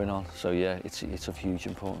going on. So yeah, it's of huge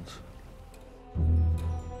importance.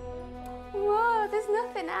 Whoa, there's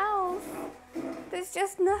nothing else. There's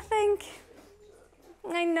just nothing.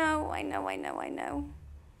 I know.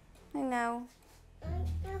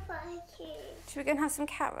 Should we go and have some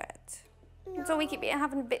carrot? No. That's all we keep eating,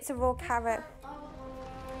 having bits of raw carrot.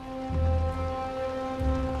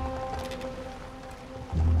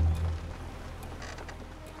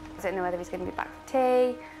 I don't know whether he's going to be back for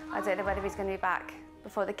tea. I don't know whether he's going to be back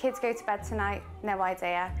before the kids go to bed tonight. No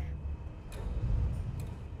idea.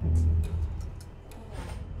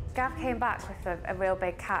 Gav came back with a real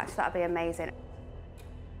big catch. That'd be amazing.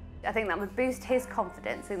 I think that would boost his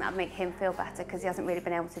confidence. I think that would make him feel better because he hasn't really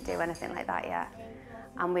been able to do anything like that yet.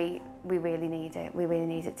 And we really need it. We really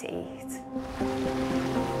need it to eat.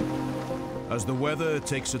 As the weather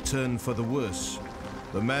takes a turn for the worse,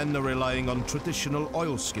 the men are relying on traditional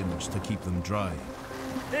oilskins to keep them dry.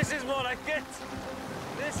 This is more like it.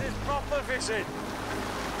 This is proper fishing.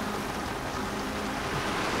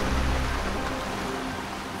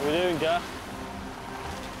 What are we doing, Gav?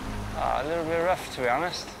 A little bit rough, to be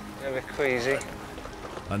honest. A little bit queasy.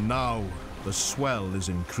 And now, the swell is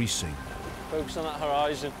increasing. Focus on that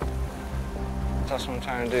horizon. That's what I'm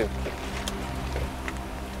trying to do.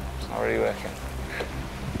 It's not really working.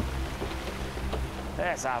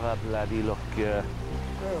 Let's have a bloody look here.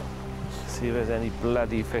 See if there's any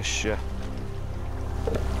bloody fish here.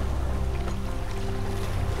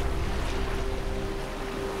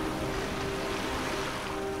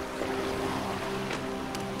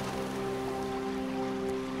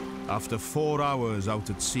 After 4 hours out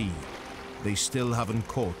at sea, they still haven't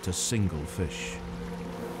caught a single fish.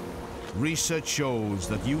 Research shows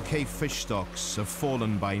that UK fish stocks have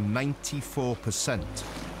fallen by 94%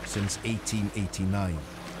 since 1889.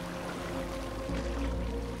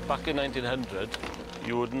 Back in 1900,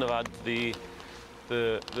 you wouldn't have had the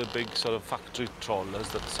big sort of factory trawlers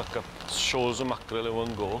that suck up shoals of mackerel in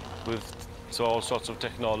one go with all sorts of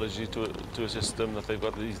technology to a system that they've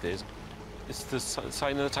got these days. It's the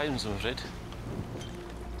sign of the times, I'm afraid.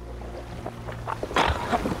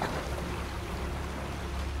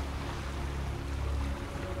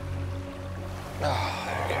 Oh,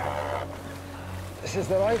 there we go. This is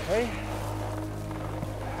the life, eh?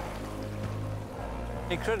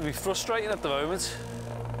 Incredibly frustrating at the moment.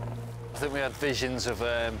 I think we had visions of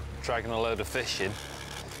dragging a load of fish in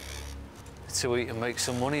to eat and make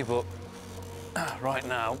some money, but right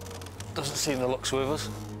now, doesn't seem the luck's with us.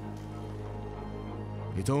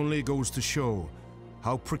 It only goes to show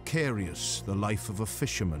how precarious the life of a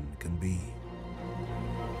fisherman can be.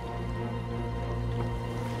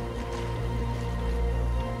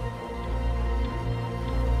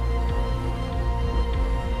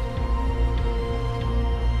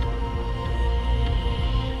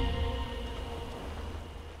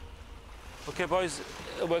 Okay, boys,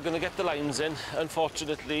 we're going to get the lines in.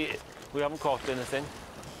 Unfortunately, we haven't caught anything.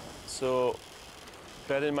 So,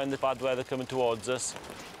 bear in mind the bad weather coming towards us.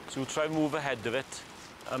 So we'll try and move ahead of it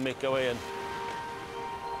and make our way in.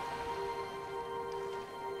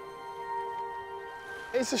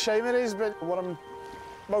 It's a shame it is, but what I'm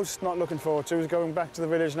most not looking forward to is going back to the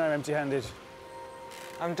village now empty-handed.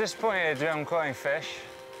 I'm disappointed we haven't caught any fish.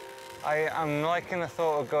 I'm liking the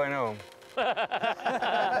thought of going home.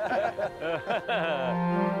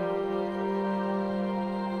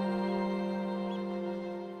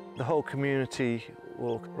 The whole community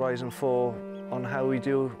will rise and fall on how we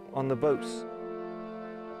do on the boats.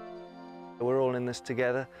 We're all in this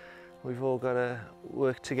together. We've all got to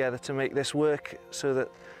work together to make this work so that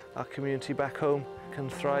our community back home can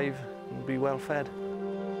thrive and be well fed.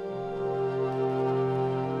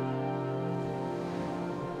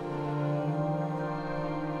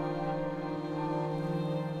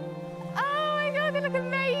 Oh my God, they look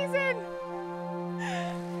amazing!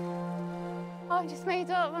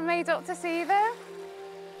 Oh, I'm made up to see them.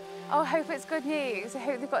 Oh, I hope it's good news. I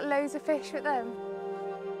hope they've got loads of fish with them.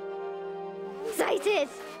 Excited!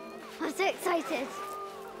 I'm so excited.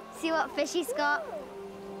 See what fish he's got.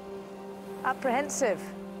 Apprehensive.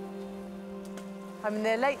 I mean,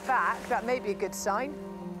 they're late back. That may be a good sign.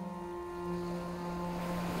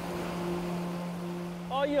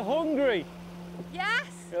 Are you hungry? Yes!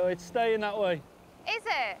 Oh, it's staying that way. Is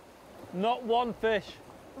it? Not one fish.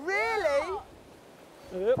 Really?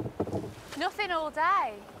 Yep. Nothing all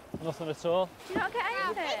day. Nothing at all. Do you not get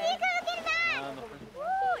anything?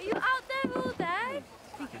 What? You out there all day?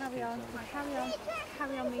 We carry on. We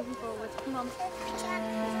carry on moving forward. Come on.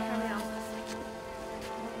 Carry on.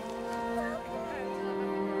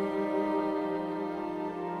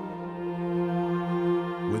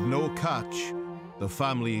 With no catch, the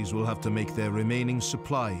families will have to make their remaining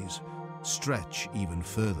supplies stretch even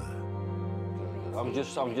further. I'm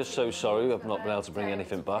just so sorry I've not been able to bring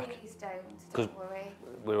anything back. Please don't. Because Don't worry.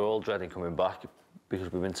 we're all dreading coming back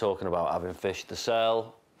because we've been talking about having fish to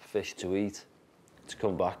sell, fish to eat. To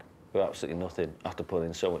come back with absolutely nothing after putting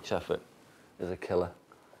in so much effort is a killer.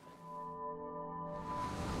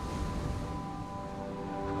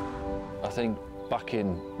 I think back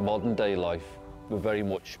in modern day life, we're very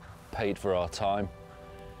much paid for our time.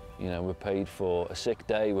 You know, we're paid for a sick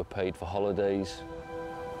day, we're paid for holidays.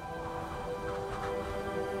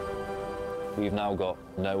 We've now got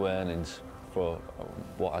no earnings for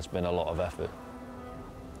what has been a lot of effort.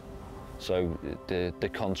 So the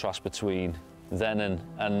contrast between then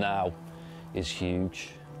and now is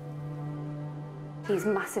huge. He's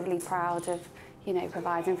massively proud of, you know,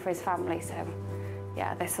 providing for his family. So,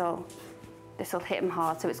 yeah, this'll hit him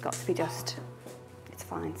hard. So it's got to be just, it's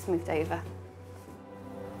fine, smoothed over.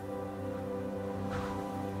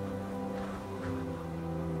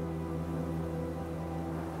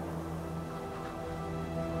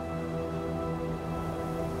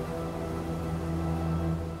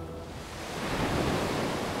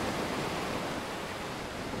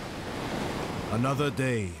 Another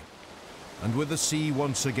day, and with the sea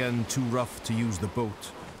once again too rough to use the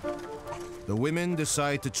boat, the women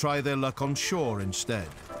decide to try their luck on shore instead.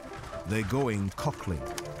 They're going cockling.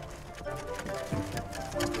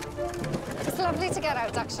 It's lovely to get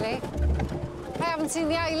out, actually. I haven't seen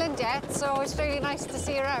the island yet, so it's really nice to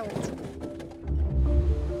see around.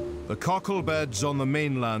 The cockle beds on the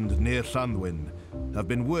mainland near Llanddwyn have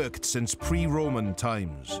been worked since pre-Roman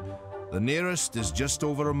times. The nearest is just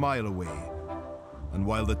over a mile away. And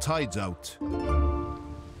while the tide's out,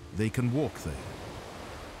 they can walk there.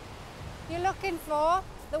 You're looking for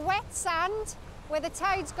the wet sand where the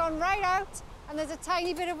tide's gone right out and there's a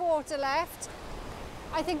tiny bit of water left.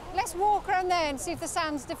 I think let's walk around there and see if the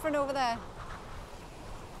sand's different over there.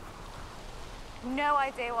 No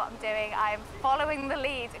idea what I'm doing. I'm following the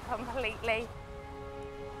lead completely.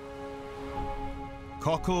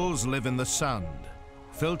 Cockles live in the sand,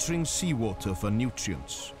 filtering seawater for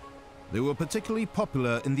nutrients. They were particularly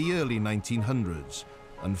popular in the early 1900s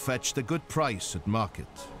and fetched a good price at market.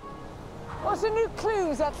 Oes unrhyw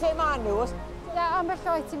clues at lle ma nhw? Ie, ambell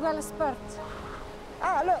oed ti'n gweld y spurt.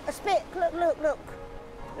 Ah, look, a spit. Look, look, look.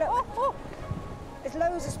 Look. Oh, oh. There's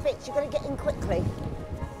loads of spits. You've got to get in quickly.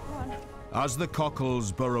 As the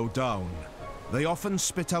cockles burrow down, they often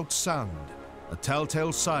spit out sand, a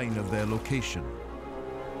telltale sign of their location.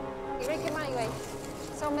 You rake it my way.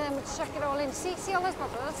 Some of them would chuck it all in. See all those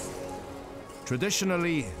bubbles?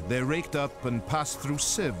 Traditionally, they're raked up and passed through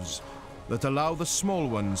sieves that allow the small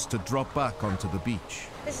ones to drop back onto the beach.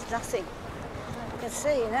 This is nothing. You can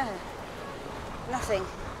see, you know. Nothing.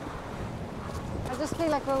 I just feel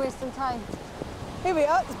like we're wasting time. Here we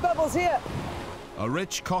are, there's bubbles here. A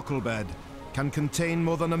rich cockle bed can contain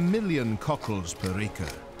more than 1 million cockles per acre.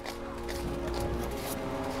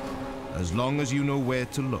 As long as you know where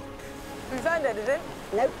to look. We found anything?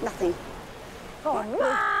 Nope, nothing. Oh,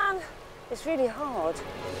 man! It's really hard.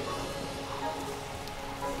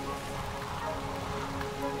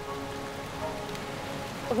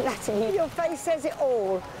 Oh, Natalie, your face says it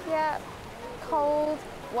all. Yeah, cold,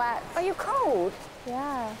 wet. Are you cold?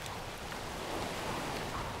 Yeah.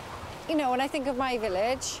 You know, when I think of my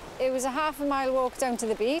village, it was a half-a-mile walk down to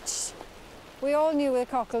the beach. We all knew where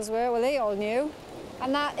the cockles were, well, they all knew.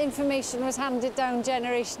 And that information was handed down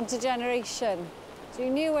generation to generation. So you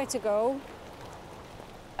knew where to go.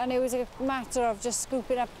 And it was a matter of just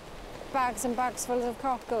scooping up bags and bags full of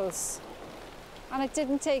cockles. And it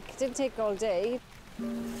didn't take all day.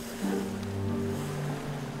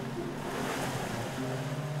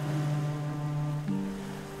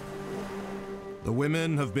 The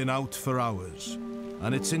women have been out for hours,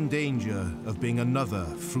 and it's in danger of being another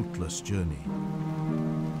fruitless journey.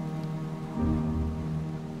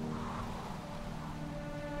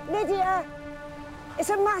 Lydia, it's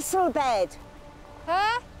a mussel bed.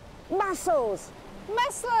 Huh? Mussels.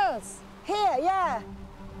 Mussels? Here, yeah.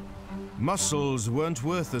 Mussels weren't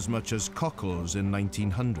worth as much as cockles in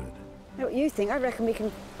 1900. Know what you think? I reckon we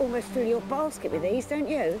can almost fill your basket with these, don't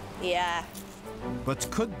you? Yeah. But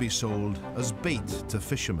could be sold as bait to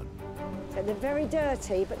fishermen. So they're very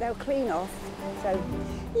dirty, but they'll clean off. So,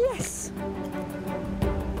 yes.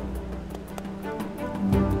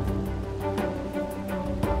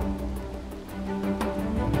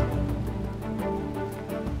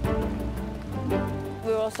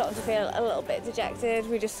 We were all starting to feel a little bit dejected.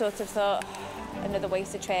 We just sort of thought, another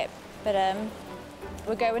wasted trip. But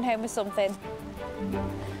we're going home with something.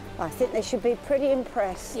 I think they should be pretty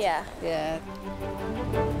impressed. Yeah. Yeah.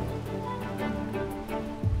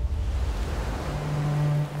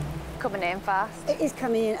 Coming in fast. It is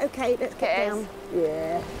coming in. OK, let's get down.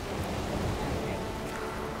 Yeah.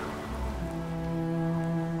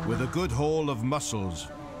 With a good haul of mussels,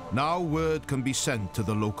 now word can be sent to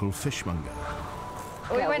the local fishmonger.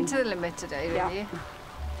 We went to the limit today, really. Yeah.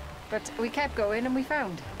 But we kept going and we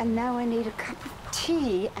found. And now I need a cup of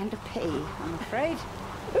tea and a pee, I'm afraid.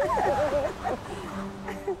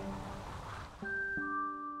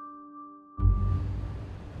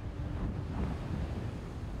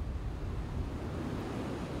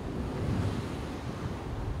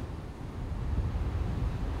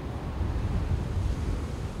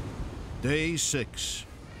 Day 6,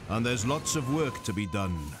 and there's lots of work to be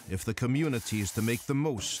done if the community is to make the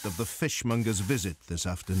most of the fishmonger's visit this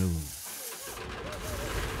afternoon.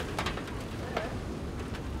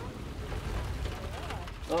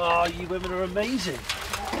 Oh, you women are amazing.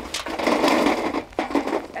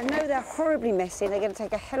 I know they're horribly messy, they're going to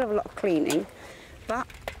take a hell of a lot of cleaning, but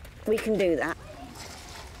we can do that.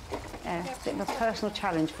 Yeah, it's a bit of a personal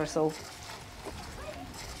challenge for us all.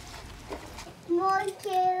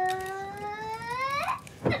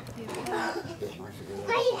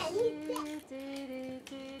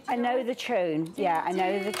 I know the tune. Yeah, I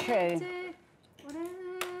know the tune.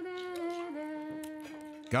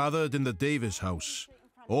 Gathered in the Davies house,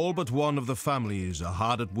 all but one of the families are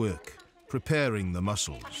hard at work, preparing the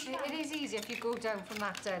mussels. It is easy if you go down from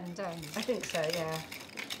that end down. I think so, yeah.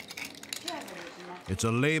 It's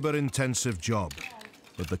a labour-intensive job,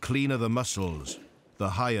 but the cleaner the mussels, the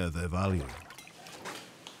higher their value.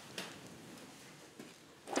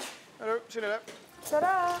 Hello, see you later.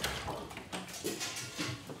 Ta-da!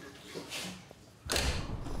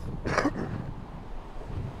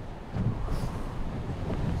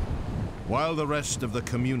 While the rest of the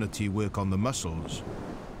community work on the mussels,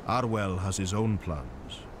 Arwel has his own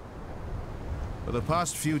plans. For the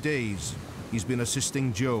past few days, he's been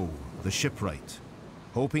assisting Joe, the shipwright,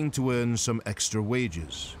 hoping to earn some extra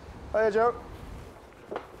wages. Hiya, Joe.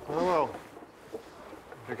 Oh, well.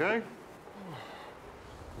 You okay? What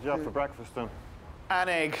did you have for breakfast then? An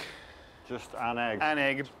egg. Just an egg? An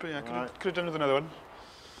egg. But yeah, could have done with another one.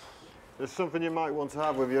 There's something you might want to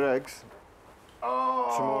have with your eggs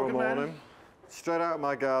tomorrow morning. Straight out of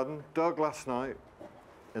my garden, dug last night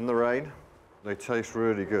in the rain. They taste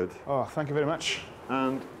really good. Oh, thank you very much.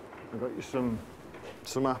 And I got you some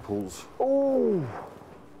apples. Oh!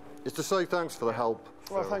 It's to say thanks for the help.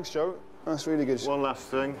 Well, thanks, Joe. That's really good. One last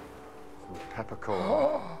thing, some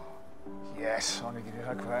peppercorn. Yes, I'm going to give you a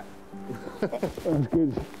hug for that. That's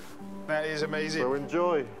good. That is amazing. So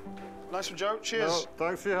enjoy. Nice one, Joe. Cheers. No,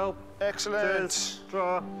 thanks for your help. Excellent. Cheers.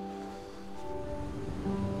 Ta.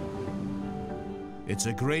 It's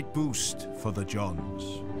a great boost for the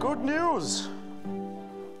Johns. Good news.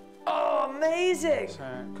 Oh, amazing. So,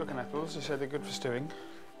 cooking apples, you said they're good for stewing.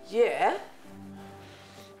 Yeah.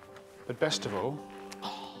 But best of all...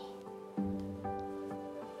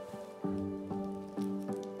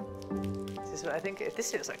 This is what I think.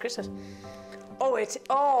 This looks like Christmas.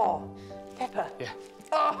 Oh, pepper. Yeah.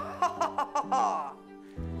 Oh.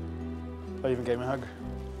 I even gave him a hug.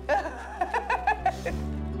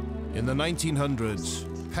 In the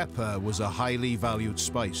 1900s, pepper was a highly valued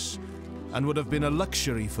spice and would have been a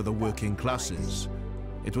luxury for the working classes.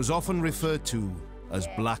 It was often referred to as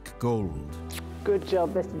black gold. Good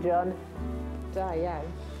job, Mr. John. Yeah.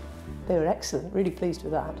 They were excellent. Really pleased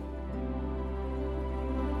with that.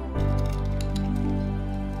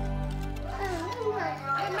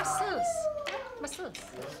 Mussels.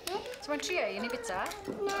 Do you want trio? You need bita?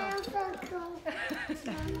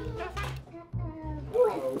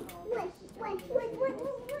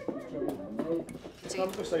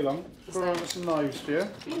 Not to stay long. Put over some knives for you.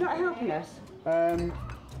 You're not helping us?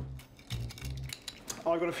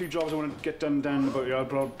 I've got a few jobs I want to get done down the boatyard,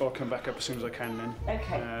 but I'll come back up as soon as I can then.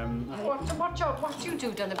 Okay. What do you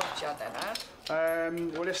do down the boatyard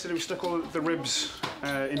then, Well, yesterday we stuck all the ribs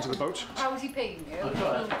into the boat. How was he paying you?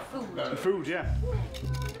 Food? Food, yeah.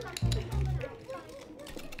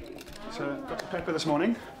 So, got the pepper this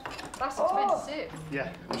morning. That's expensive.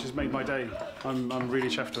 Yeah, which has made my day. I'm really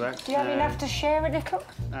chuffed with that. Do you have enough to share a little?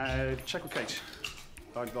 Check with Kate.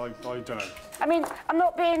 I don't know. I mean, I'm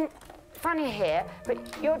not being funny here, but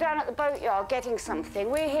you're down at the boatyard getting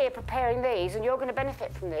something. We're here preparing these, and you're going to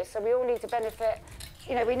benefit from this, and we all need to benefit.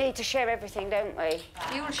 You know, we need to share everything, don't we?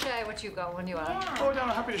 You'll share what you got when you are. Yeah. Oh, no, I'm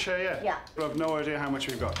happy to share, yeah. Yeah. But I've no idea how much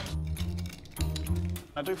we've got.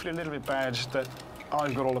 I do feel a little bit bad that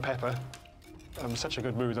I've got all the pepper. I'm in such a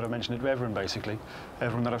good mood that I mentioned it to everyone, basically.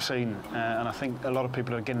 Everyone that I've seen. And I think a lot of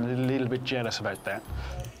people are getting a little bit jealous about that.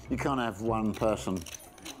 You can't have one person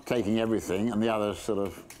taking everything and the others sort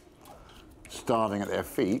of starving at their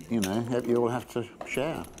feet, you know. You all have to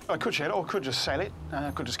share. I could share it, or I could just sell it.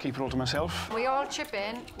 I could just keep it all to myself. We all chip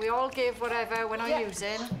in, we all give whatever we're not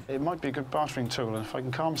using. It might be a good bartering tool, and if I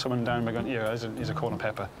can calm someone down by going, yeah, here's a corn of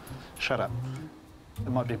pepper, shut up. It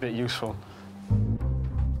might be a bit useful.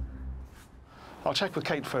 I'll check with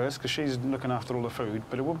Kate first, because she's looking after all the food,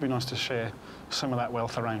 but it would be nice to share some of that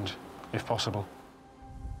wealth around, if possible.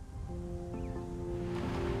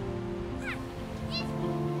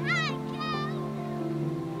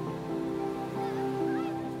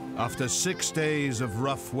 After 6 days of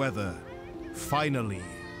rough weather, finally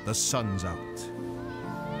the sun's out.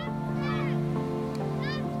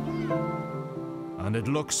 And it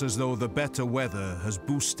looks as though the better weather has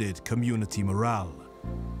boosted community morale.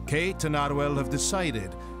 Kate and Arwel have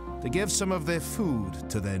decided to give some of their food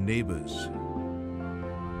to their neighbours.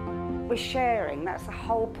 We're sharing, that's the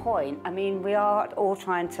whole point. I mean, we are all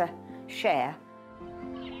trying to share.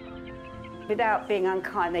 Without being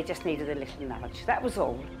unkind, they just needed a little nudge. That was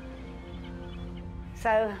all.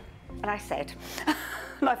 So, and I said,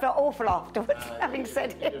 and I felt awful afterwards, having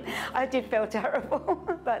said it. I did feel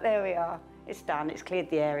terrible, but there we are. It's done, it's cleared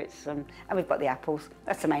the air, and we've got the apples.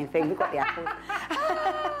 That's the main thing, we've got the apples.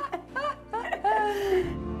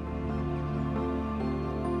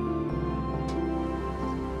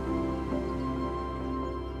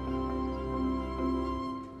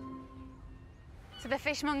 So the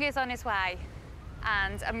fishmonger's on his way,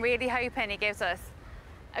 and I'm really hoping he gives us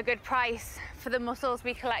a good price for the mussels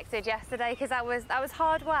we collected yesterday, because that was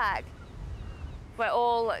hard work. We're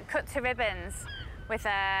all cut to ribbons with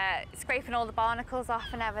scraping all the barnacles off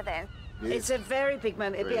and everything. It's a very big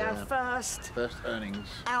moment. It'll be our first earnings.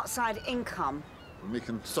 Outside income. And we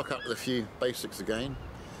can stock up with a few basics again.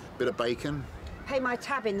 Bit of bacon. Pay my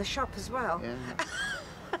tab in the shop as well. Yeah.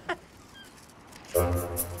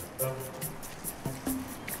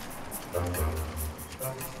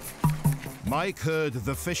 Mike Hurd,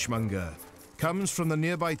 the fishmonger, comes from the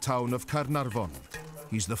nearby town of Carnarvon.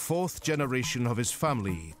 He's the 4th generation of his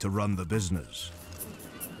family to run the business.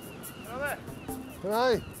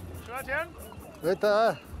 Hi. Right, Jan? Right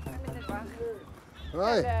there.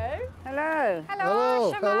 Right. Hello. Hello.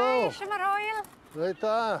 Hello. Hello. Shwmae Arwel. Right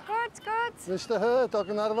there. Good. Mr. Hurd, Dog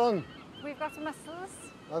and Arwel. We've got mussels.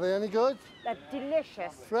 Are they any good? They're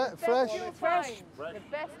delicious. Fresh? Fresh. The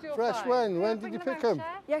best you'll Fresh when? When did you pick them?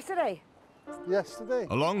 Yesterday. Yesterday.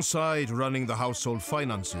 Alongside running the household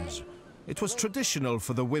finances, it was traditional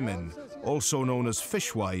for the women, also known as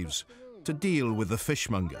fishwives, to deal with the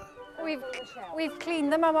fishmonger. We've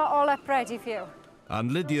cleaned them and we're all up ready for you.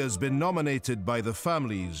 And Lydia's been nominated by the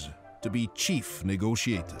families to be chief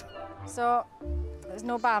negotiator. So there's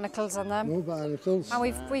no barnacles on them. No barnacles. And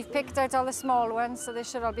we've picked out all the small ones, so they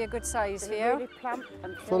should all be a good size for you. Really plump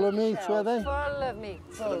and full of meat, were they? Full of meat.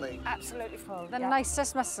 Full of meat. Absolutely full. The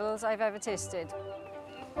nicest mussels I've ever tasted.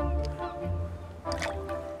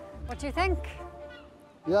 What do you think?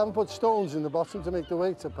 You haven't put stones in the bottom to make the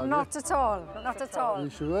weight up, have you? Not at all. Not at all. Are you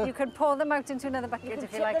sure? You can pour them out into another bucket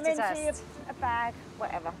if you like to test. Into a bag,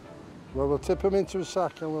 whatever. Well, we'll tip them into a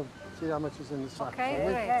sack and we'll see how much is in the sack. Okay, shall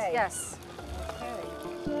we? great. Yes.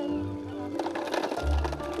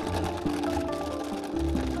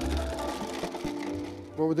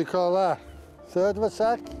 What would they call that? Third of a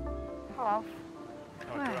sack? Half.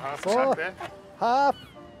 Half a sack there. Half?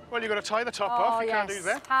 Well, you've got to tie the top off. You can't do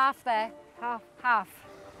that. Half there. Half.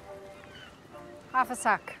 Half a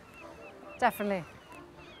sack. Definitely.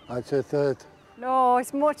 I'd say a third. No,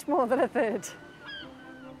 it's much more than a third.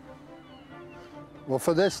 Well,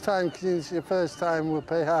 for this time, because it's your first time, we'll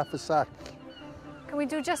pay half a sack. Can we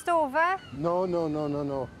do just over? No.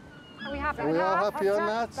 Are we happy Are with we all half? happy on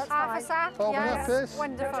that? Half a sack? Bob and Yes. Happis?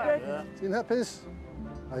 Wonderful. That's good. Happis?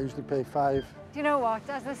 I usually pay 5. Do you know what?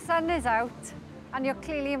 As the sun is out and you're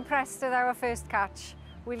clearly impressed with our first catch,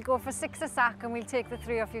 we'll go for 6 a sack and we'll take the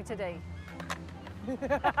 3 off you today.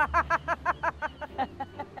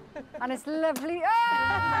 And it's lovely.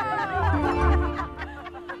 Oh!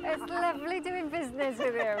 It's lovely doing business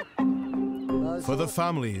with you. For the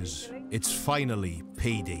families, it's finally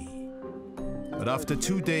payday. But after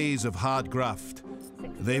 2 days of hard graft,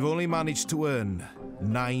 they've only managed to earn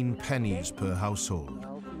 9 pennies per household,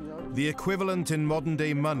 the equivalent in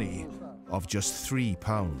modern-day money of just £3.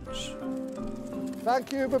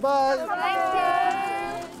 Thank you, bye-bye.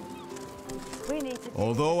 We need to.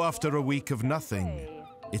 Although after a week of nothing,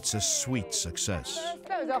 it's a sweet success.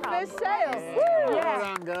 That was our first sale. Well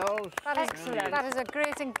done, girls. That is a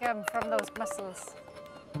great income from those mussels.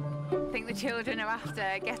 I think the children are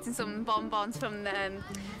after getting some bonbons from the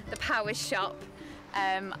Powers shop.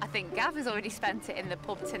 I think Gav has already spent it in the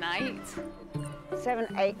pub tonight. 7,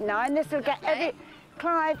 8, 9. This will get every.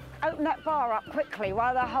 Clive, open that bar up quickly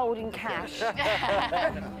while they're holding cash.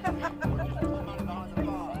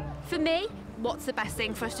 For me, what's the best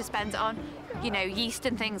thing for us to spend it on? You know, yeast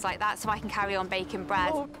and things like that, so I can carry on baking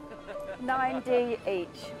bread. 9D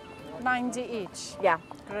each. 90 each. Yeah.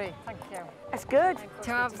 Great, thank you. That's good.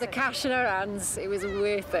 To have the cash in our hands, it was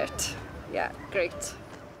worth it. Yeah, great.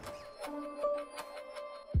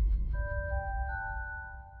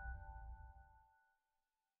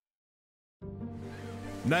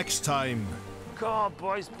 Next time, Come on,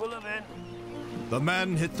 boys, pull them in. the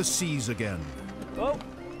men hit the seas again Oh,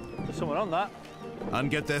 there's someone on that. and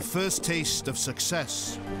get their first taste of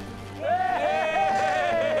success.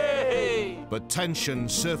 But tension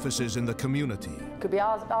surfaces in the community. Could be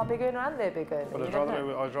our big earner and their big earner. But I'd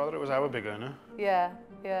rather it was our big earner. Yeah.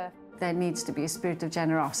 There needs to be a spirit of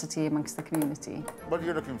generosity amongst the community. What are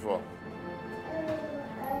you looking for?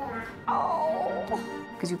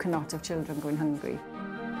 Because you cannot have children going hungry.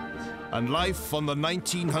 And life on the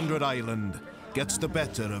 1900 island gets the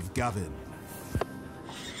better of Gavin.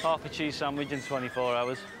 Half a cheese sandwich in 24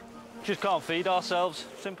 hours. Just can't feed ourselves.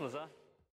 Simple as that.